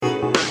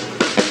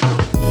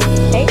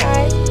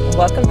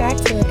Welcome back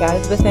to the God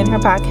is Within Her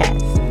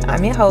podcast.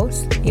 I'm your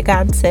host, your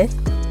God sis,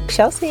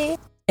 Chelsea.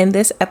 In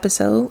this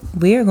episode,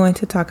 we are going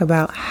to talk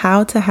about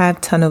how to have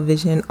tunnel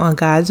vision on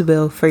God's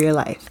will for your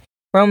life.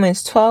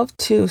 Romans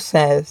 12:2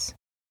 says,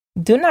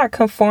 "Do not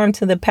conform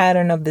to the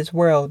pattern of this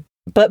world,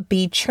 but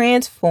be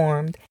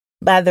transformed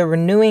by the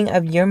renewing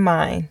of your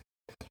mind.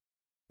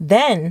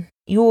 Then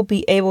you will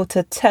be able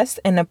to test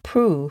and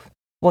approve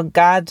what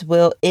God's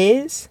will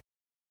is,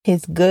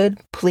 his good,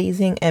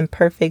 pleasing, and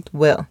perfect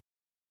will."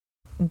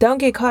 Don't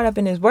get caught up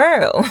in this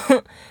world.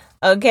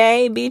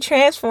 Okay? Be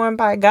transformed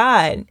by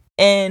God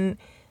and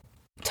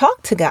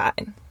talk to God.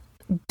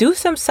 Do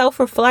some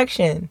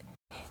self-reflection.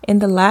 In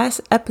the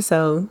last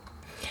episode,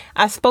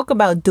 I spoke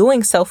about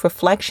doing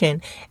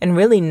self-reflection and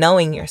really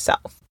knowing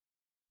yourself.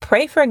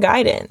 Pray for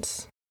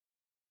guidance.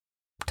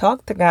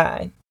 Talk to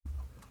God.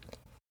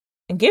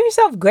 And give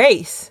yourself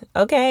grace.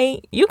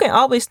 Okay? You can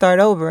always start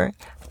over.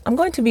 I'm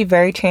going to be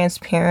very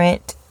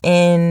transparent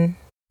in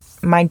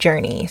my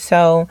journey.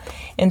 So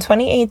in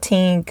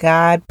 2018,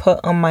 God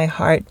put on my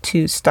heart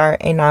to start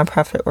a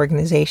nonprofit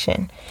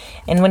organization.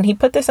 And when he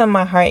put this on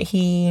my heart,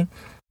 the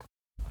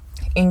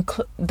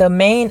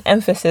main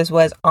emphasis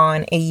was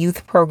on a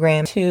youth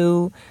program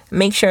to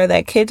make sure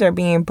that kids are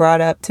being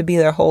brought up to be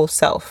their whole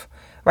self.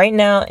 Right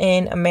now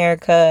in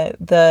America,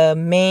 the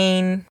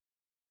main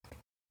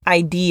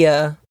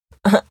idea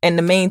and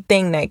the main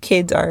thing that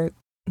kids are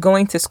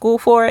going to school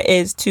for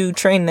is to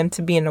train them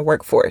to be in the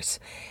workforce.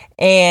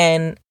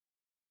 And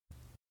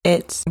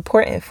it's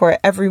important for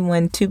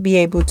everyone to be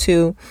able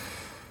to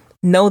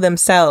know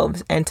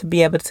themselves and to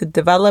be able to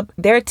develop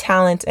their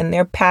talents and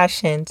their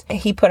passions.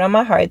 He put on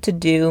my heart to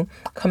do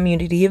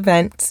community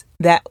events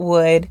that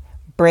would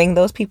bring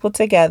those people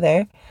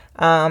together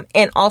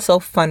and also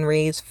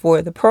fundraise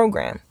for the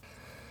program.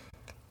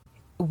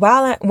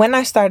 When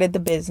I started the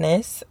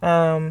business,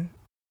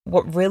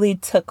 what really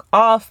took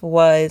off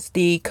was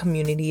the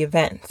community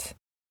events.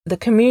 The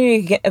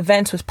community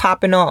events was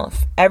popping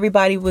off.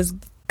 Everybody was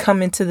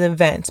coming to the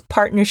events.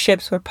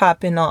 Partnerships were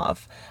popping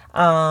off.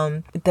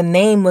 The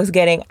name was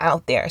getting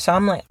out there. So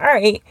I'm like, all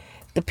right,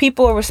 the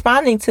people are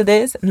responding to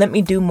this. Let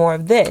me do more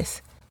of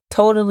this.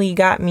 Totally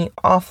got me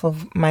off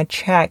of my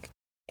track.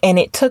 And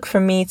it took for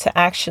me to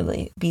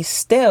actually be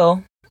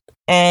still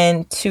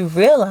and to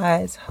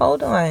realize,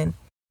 hold on,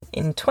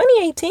 in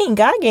 2018,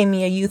 God gave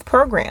me a youth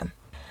program.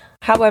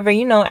 However,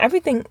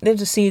 everything,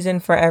 there's a season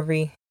for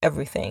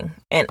everything.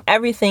 And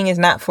everything is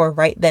not for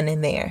right then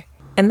and there.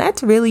 And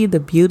that's really the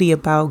beauty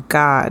about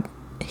God.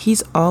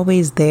 He's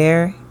always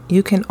there.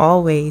 You can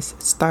always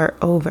start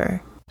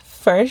over.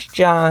 1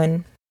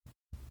 John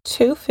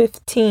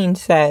 2:15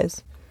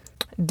 says,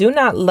 "Do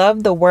not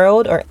love the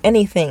world or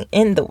anything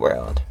in the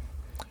world.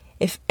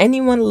 If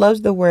anyone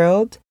loves the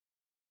world,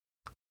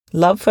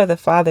 love for the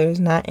Father is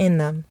not in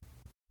them."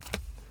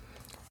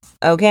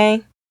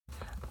 Okay?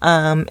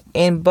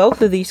 In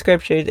both of these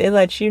scriptures, it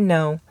lets you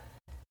know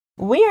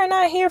we are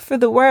not here for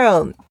the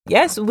world.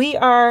 Yes, we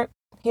are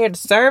here to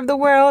serve the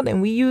world,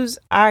 and we use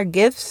our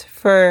gifts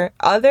for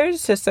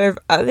others, to serve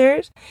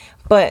others,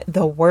 but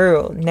the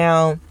world.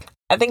 Now,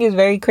 I think it's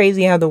very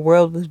crazy how the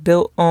world was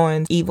built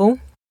on evil,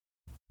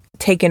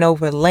 taking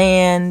over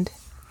land,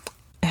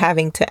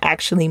 having to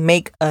actually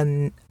make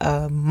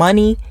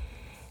money.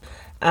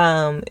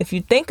 If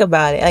you think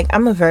about it, like,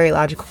 I'm a very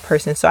logical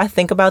person, so I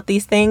think about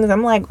these things.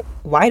 I'm like,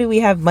 why do we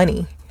have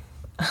money?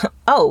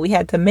 Oh, we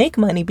had to make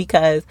money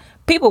because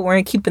people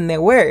weren't keeping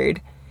their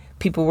word.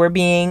 People were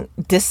being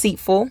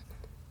deceitful.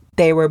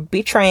 They were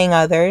betraying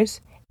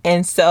others.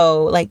 And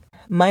so,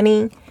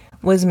 money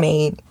was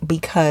made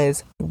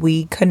because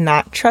we could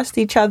not trust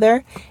each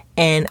other.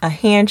 And a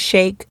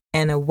handshake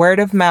and a word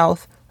of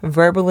mouth,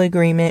 verbal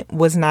agreement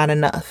was not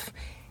enough.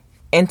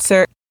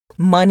 Insert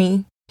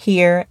money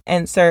here.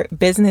 Insert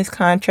business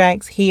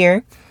contracts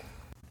here.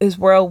 This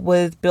world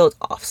was built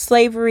off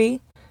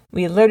slavery.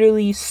 We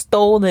literally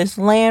stole this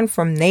land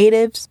from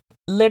natives.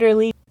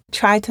 Literally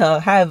try to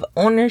have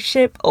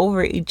ownership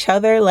over each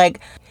other.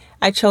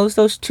 I chose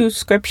those two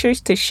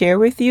scriptures to share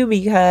with you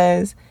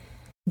because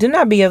do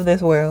not be of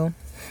this world.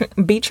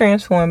 Be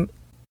transformed.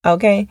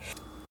 Okay?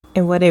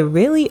 And what it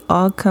really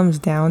all comes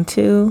down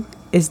to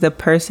is the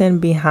person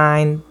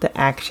behind the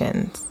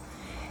actions,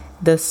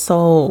 the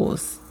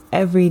souls,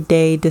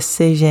 everyday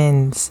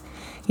decisions,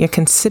 your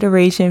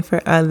consideration for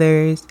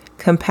others,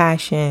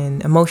 compassion,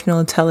 emotional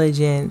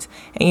intelligence.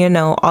 And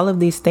all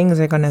of these things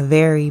are going to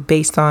vary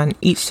based on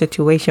each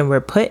situation we're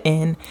put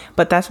in.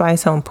 But that's why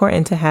it's so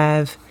important to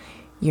have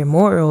your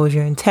morals,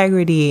 your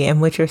integrity,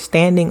 and what you're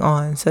standing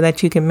on so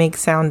that you can make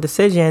sound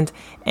decisions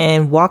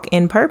and walk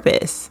in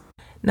purpose.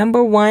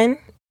 Number one,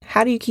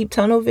 how do you keep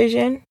tunnel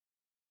vision?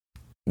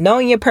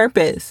 Knowing your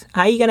purpose.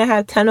 How are you going to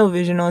have tunnel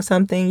vision on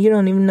something you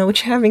don't even know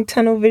what you're having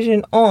tunnel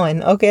vision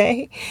on?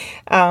 Okay.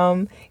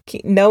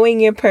 Knowing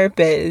your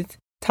purpose.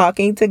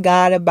 Talking to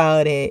God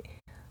about it,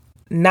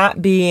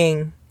 not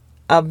being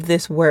of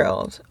this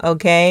world.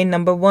 Okay,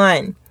 number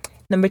one.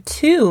 Number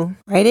two,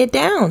 write it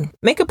down.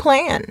 Make a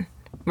plan,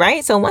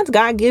 right? So once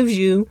God gives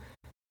you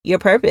your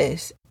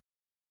purpose,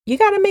 you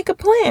got to make a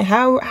plan.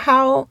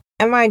 How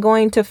am I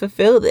going to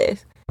fulfill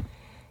this?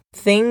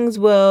 Things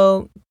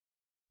will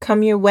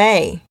come your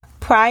way.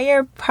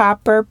 Prior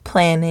proper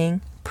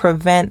planning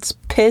prevents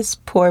piss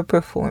poor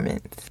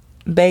performance.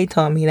 Bay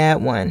taught me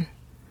that one.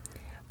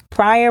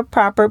 Prior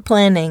proper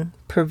planning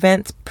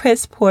prevents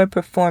piss poor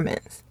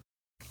performance.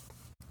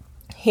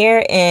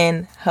 Here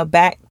in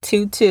Habakkuk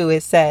 2:2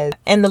 it says,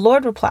 "And the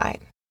Lord replied,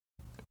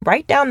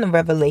 write down the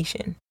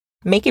revelation,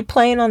 make it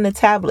plain on the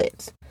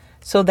tablets,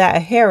 so that a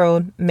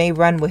herald may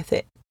run with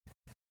it."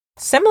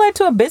 Similar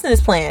to a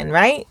business plan,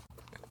 right?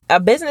 A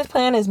business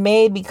plan is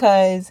made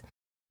because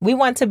we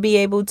want to be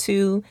able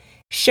to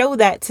show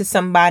that to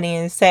somebody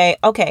and say,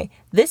 okay,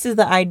 this is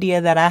the idea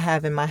that I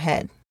have in my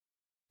head.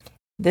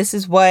 This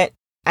is what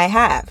I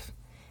have.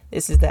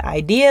 This is the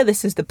idea.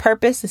 This is the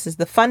purpose. This is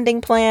the funding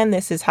plan.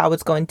 This is how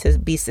it's going to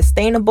be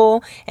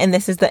sustainable. And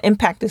this is the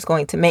impact it's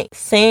going to make.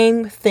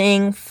 Same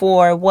thing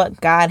for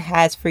what God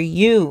has for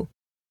you.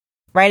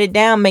 Write it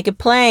down. Make it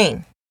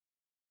plain.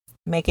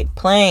 Make it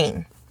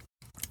plain.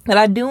 But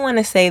I do want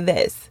to say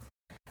this.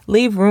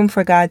 Leave room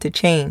for God to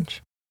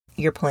change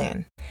your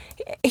plan.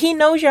 He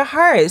knows your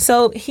heart.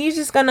 So he's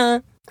just going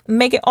to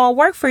make it all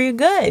work for your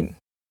good.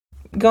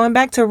 Going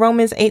back to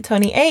Romans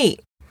 8:28.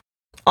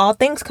 All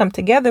things come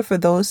together for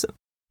those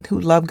who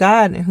love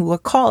God and who are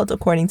called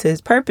according to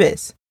his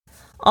purpose.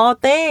 All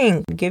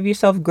things. Give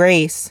yourself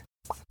grace,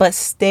 but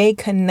stay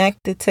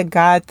connected to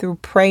God through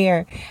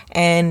prayer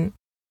and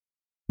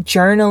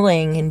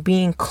journaling and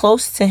being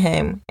close to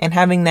him and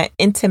having that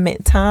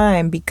intimate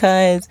time,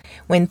 because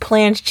when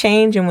plans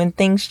change and when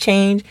things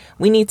change,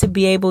 we need to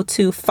be able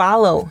to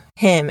follow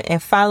him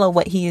and follow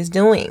what he is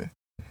doing.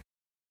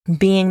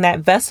 Being that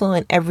vessel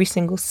in every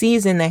single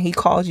season that he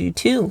calls you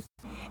to.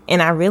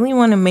 And I really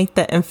want to make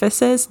the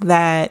emphasis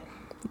that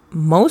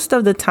most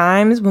of the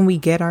times when we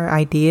get our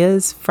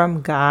ideas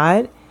from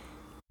God,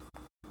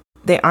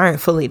 they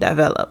aren't fully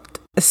developed.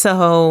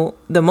 So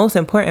the most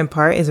important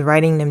part is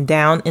writing them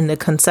down in the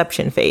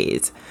conception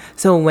phase.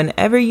 So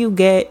whenever you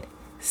get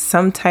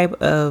some type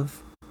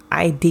of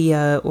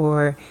idea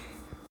or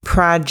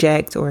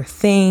project or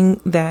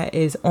thing that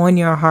is on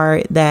your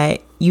heart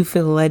that you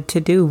feel led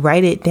to do,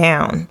 write it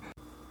down.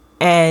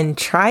 And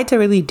try to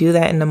really do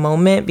that in the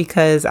moment,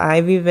 because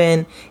I've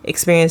even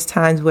experienced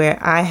times where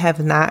I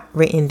have not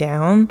written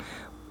down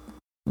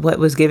what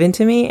was given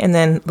to me and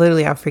then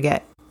literally I'll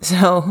forget.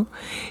 So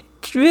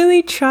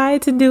really try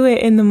to do it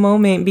in the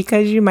moment,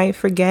 because you might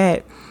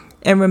forget.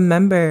 And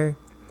remember,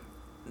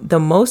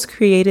 the most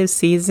creative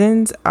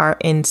seasons are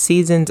in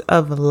seasons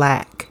of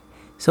lack.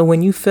 So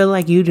when you feel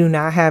like you do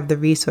not have the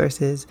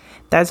resources,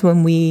 that's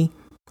when we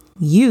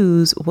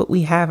use what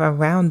we have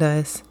around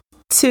us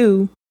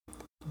to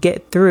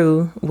get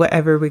through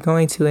whatever we're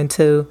going to and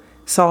to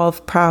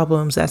solve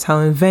problems. That's how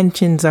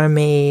inventions are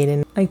made.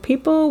 And like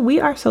people, we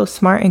are so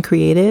smart and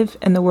creative,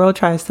 and the world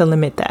tries to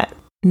limit that.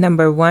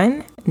 Number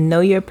 1, know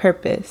your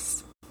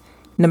purpose.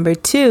 Number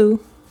 2,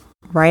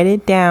 write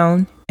it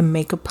down and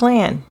make a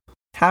plan.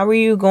 How are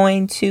you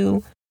going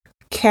to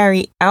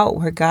carry out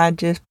what God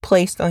just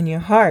placed on your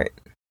heart?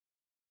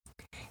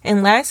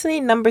 And lastly,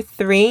 number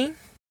 3,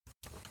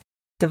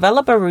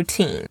 develop a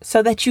routine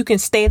so that you can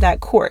stay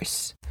that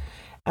course.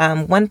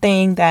 One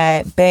thing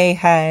that Bay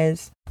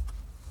has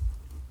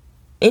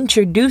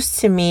introduced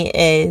to me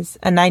is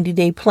a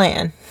 90-day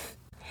plan.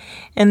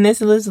 And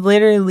this is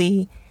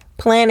literally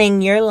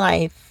planning your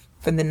life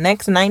for the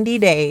next 90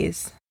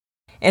 days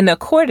in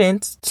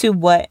accordance to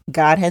what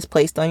God has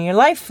placed on your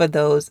life for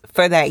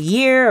that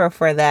year or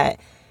for that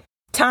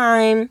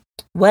time,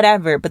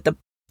 whatever. But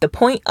the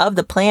point of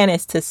the plan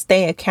is to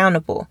stay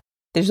accountable.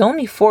 There's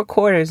only 4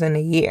 quarters in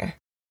a year.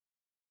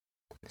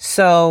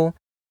 So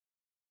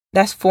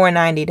that's 4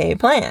 90-day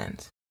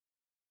plans.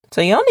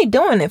 So you're only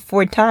doing it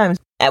 4 times.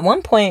 At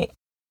one point,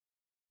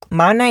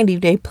 my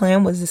 90-day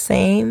plan was the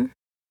same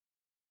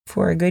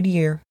for a good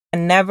year. I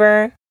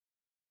never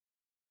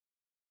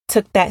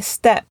took that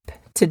step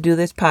to do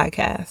this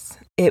podcast.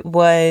 It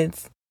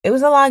was a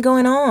lot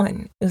going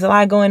on. It was a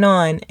lot going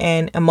on.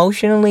 And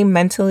emotionally,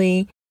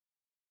 mentally,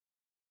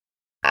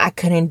 I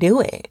couldn't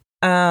do it.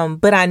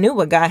 But I knew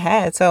what God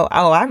had. So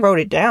I wrote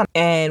it down.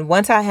 And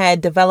once I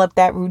had developed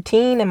that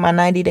routine and my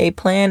 90-day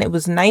plan, it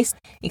was nice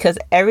because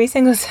every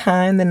single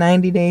time the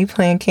 90-day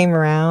plan came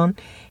around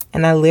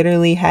and I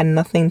literally had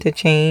nothing to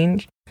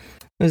change,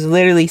 it was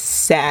literally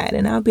sad.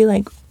 And I'll be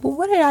like, well,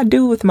 what did I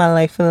do with my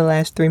life for the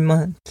last 3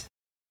 months?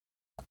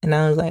 And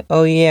I was like,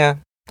 oh yeah,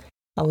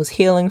 I was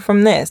healing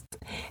from this.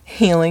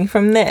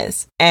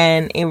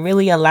 And it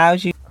really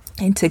allows you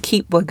and to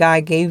keep what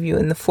God gave you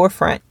in the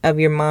forefront of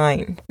your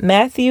mind.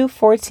 Matthew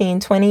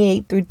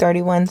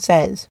 14:28-31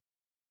 says,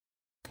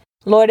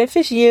 Lord, if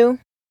it's you,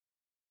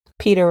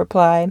 Peter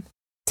replied,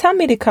 tell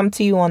me to come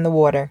to you on the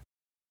water.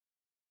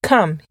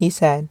 Come, he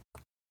said.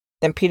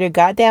 Then Peter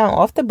got down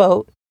off the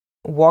boat,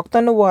 walked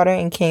on the water,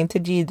 and came to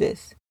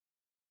Jesus.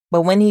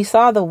 But when he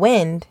saw the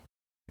wind,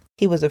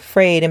 he was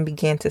afraid and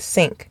began to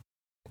sink,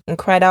 and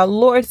cried out,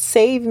 Lord,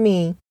 save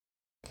me.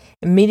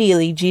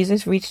 Immediately,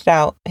 Jesus reached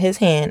out his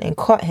hand and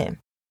caught him.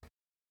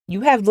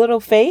 You have little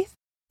faith,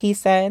 he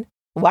said.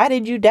 Why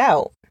did you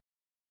doubt?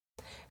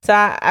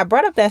 So I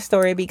brought up that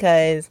story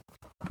because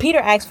Peter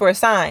asked for a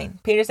sign.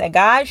 Peter said,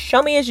 God,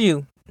 show me it's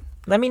you.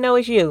 Let me know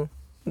it's you.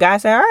 God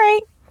said, all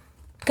right,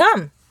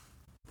 come.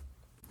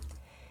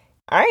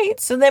 All right.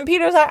 So then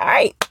Peter was like, all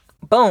right,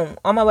 boom,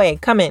 on my way,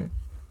 come in.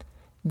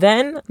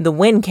 Then the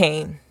wind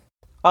came.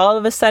 All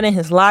of a sudden,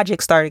 his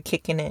logic started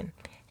kicking in.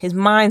 His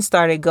mind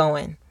started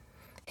going.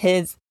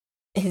 His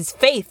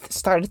faith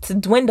started to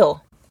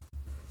dwindle.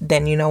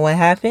 Then you know what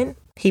happened?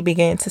 He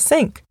began to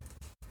sink.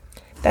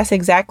 That's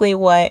exactly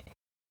what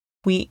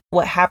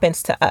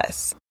happens to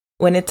us.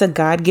 When it's a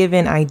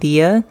God-given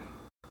idea,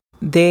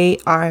 they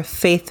are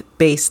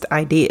faith-based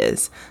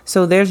ideas.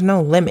 So there's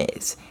no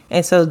limits.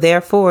 And so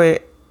therefore,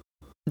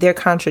 they're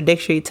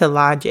contradictory to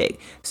logic.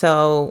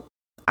 So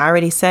I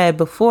already said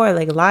before,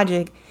 like,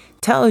 logic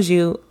tells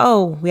you,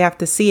 oh, we have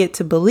to see it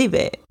to believe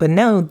it. But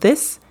no,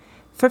 this,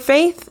 for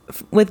faith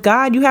with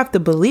God, you have to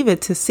believe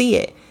it to see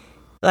it.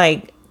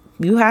 Like,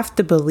 you have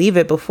to believe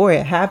it before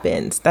it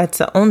happens. That's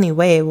the only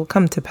way it will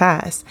come to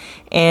pass.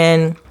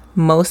 And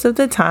most of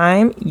the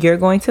time, you're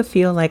going to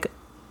feel like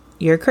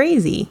you're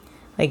crazy.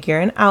 Like you're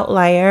an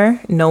outlier.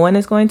 No one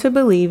is going to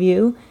believe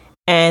you.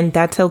 And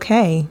that's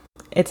okay.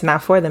 It's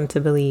not for them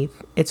to believe.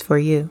 It's for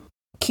you.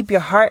 Keep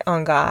your heart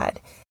on God.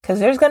 Because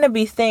there's going to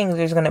be things.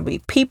 There's going to be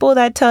people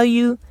that tell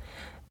you,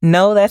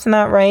 no, that's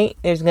not right.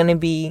 There's going to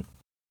be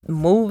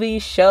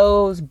movies,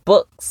 shows,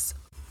 books,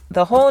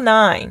 the whole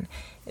nine.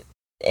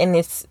 And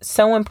it's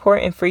so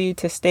important for you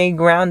to stay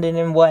grounded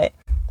in what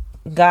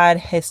God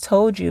has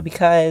told you,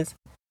 because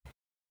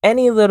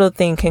any little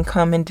thing can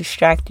come and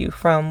distract you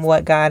from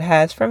what God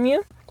has for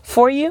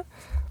you.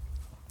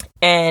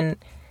 And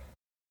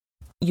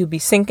you'll be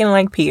sinking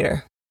like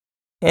Peter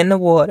in the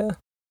water,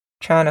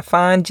 trying to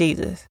find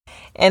Jesus.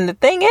 And the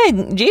thing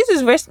is,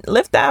 Jesus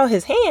lifted out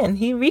his hand.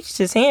 He reached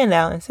his hand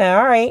out and said,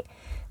 all right.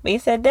 But he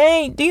said,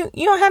 dang, you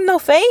don't have no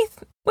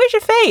faith? Where's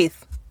your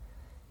faith?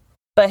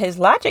 But his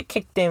logic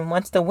kicked in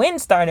once the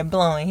wind started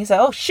blowing. He said,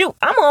 oh, shoot,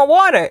 I'm on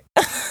water.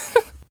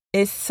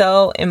 It's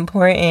so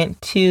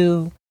important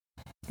to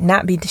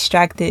not be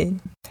distracted.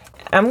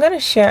 I'm going to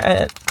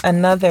share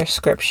another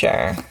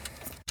scripture.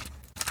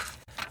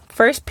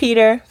 1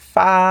 Peter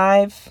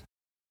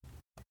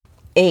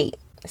 5:8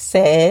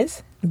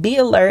 says, be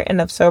alert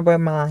and of sober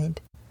mind.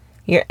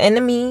 Your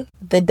enemy,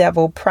 the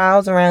devil,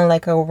 prowls around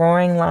like a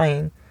roaring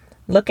lion,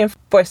 looking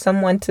for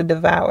someone to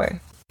devour.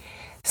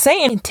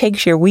 Satan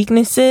takes your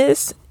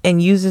weaknesses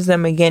and uses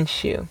them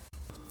against you.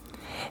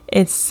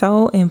 It's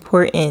so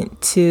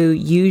important to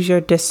use your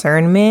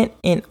discernment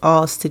in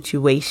all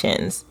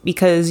situations,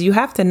 because you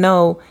have to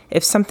know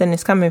if something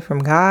is coming from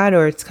God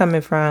or it's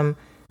coming from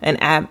an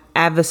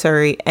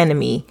adversary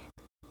enemy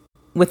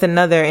with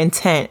another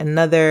intent,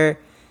 another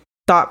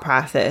thought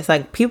process.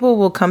 Like, people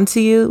will come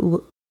to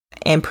you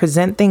and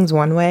present things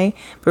one way,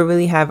 but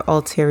really have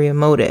ulterior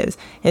motives.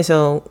 And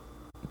so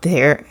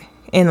therein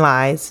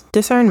lies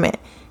discernment,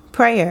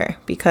 prayer,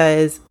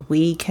 because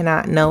we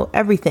cannot know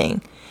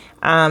everything.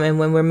 And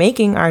when we're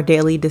making our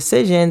daily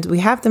decisions, we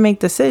have to make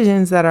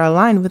decisions that are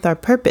aligned with our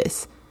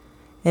purpose.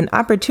 An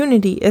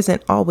opportunity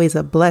isn't always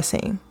a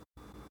blessing.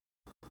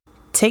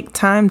 Take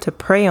time to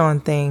pray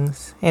on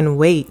things and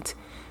wait.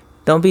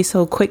 Don't be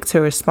so quick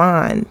to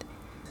respond.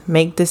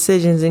 Make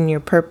decisions in your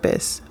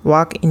purpose.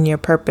 Walk in your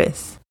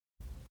purpose.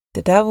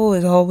 The devil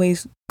is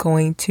always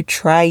going to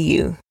try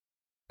you.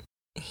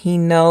 He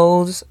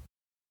knows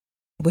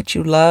what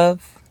you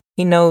love.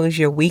 He knows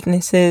your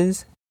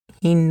weaknesses.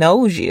 He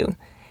knows you.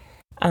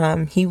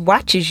 He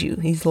watches you.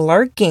 He's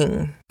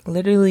lurking,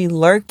 literally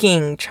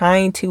lurking,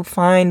 trying to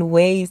find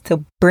ways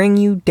to bring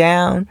you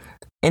down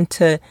and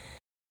to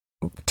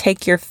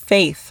take your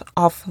faith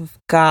off of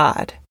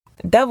God.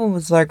 The devil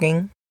was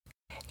lurking.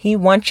 He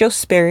wants your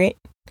spirit.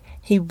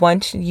 He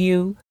wants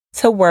you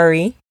to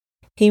worry.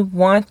 He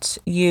wants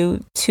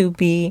you to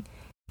be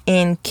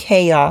in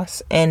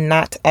chaos and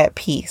not at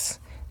peace.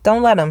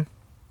 Don't let him.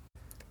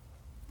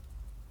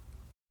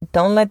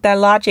 Don't let that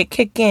logic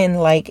kick in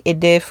like it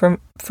did for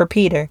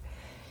Peter.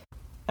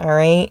 All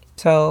right.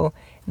 So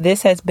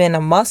this has been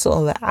a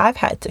muscle that I've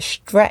had to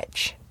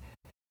stretch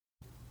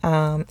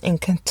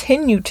and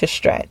continue to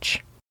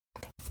stretch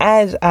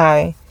as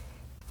I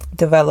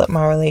develop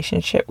my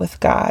relationship with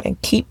God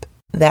and keep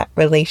that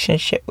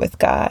relationship with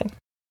God.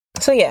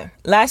 So yeah,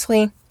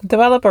 lastly,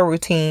 develop a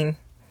routine.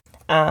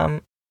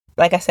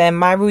 Like I said,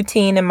 my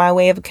routine and my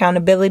way of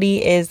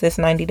accountability is this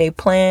 90-day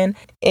plan.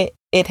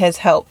 It has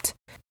helped.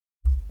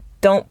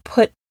 Don't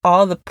put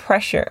all the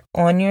pressure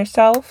on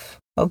yourself,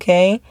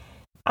 okay?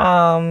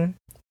 To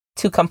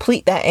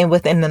complete that and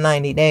within the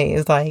 90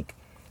 days. Like,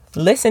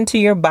 listen to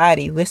your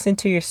body, listen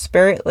to your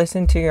spirit,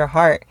 listen to your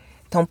heart.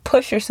 Don't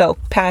push yourself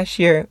past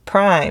your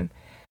prime.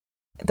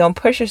 Don't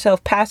push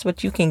yourself past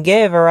what you can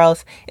give, or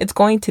else it's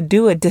going to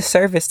do a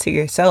disservice to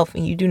yourself,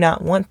 and you do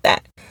not want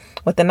that.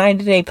 What the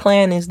 90-day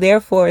plan is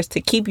there for is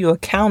to keep you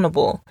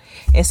accountable.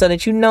 And so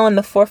that you know in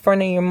the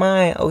forefront of your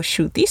mind, oh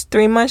shoot, these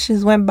 3 months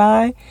just went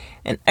by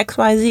and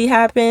XYZ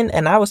happened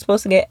and I was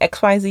supposed to get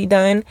XYZ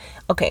done.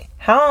 Okay,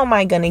 how am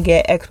I going to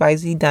get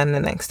XYZ done the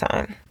next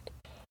time?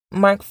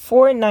 Mark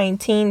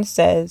 4:19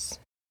 says,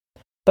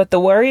 "But the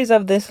worries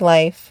of this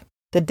life,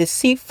 the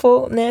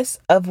deceitfulness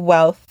of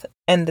wealth,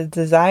 and the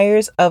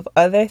desires of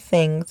other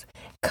things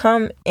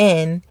come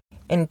in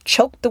and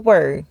choke the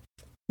word,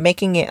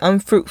 making it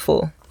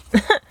unfruitful."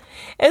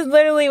 It's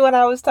literally what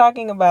I was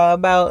talking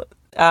about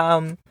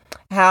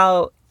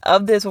how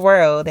of this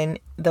world and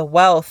the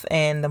wealth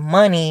and the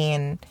money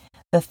and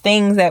the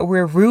things that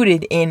we're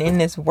rooted in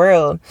this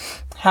world,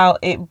 how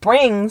it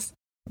brings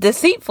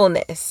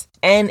deceitfulness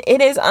and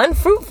it is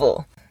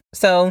unfruitful.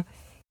 So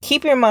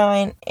keep your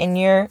mind and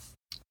your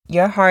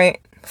heart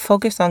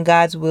focused on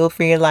God's will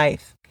for your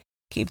life.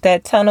 Keep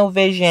that tunnel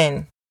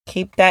vision.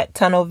 Keep that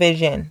tunnel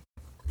vision.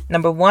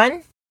 Number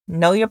 1,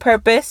 know your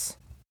purpose.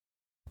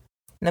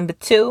 Number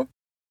 2,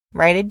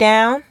 write it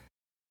down.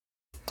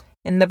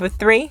 And number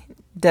 3,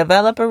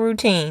 develop a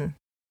routine.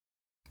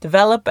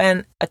 Develop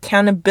an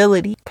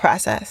accountability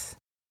process.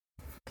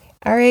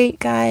 All right,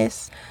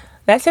 guys.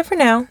 That's it for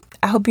now.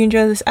 I hope you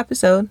enjoyed this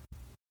episode.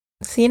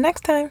 See you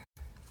next time.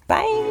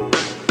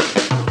 Bye.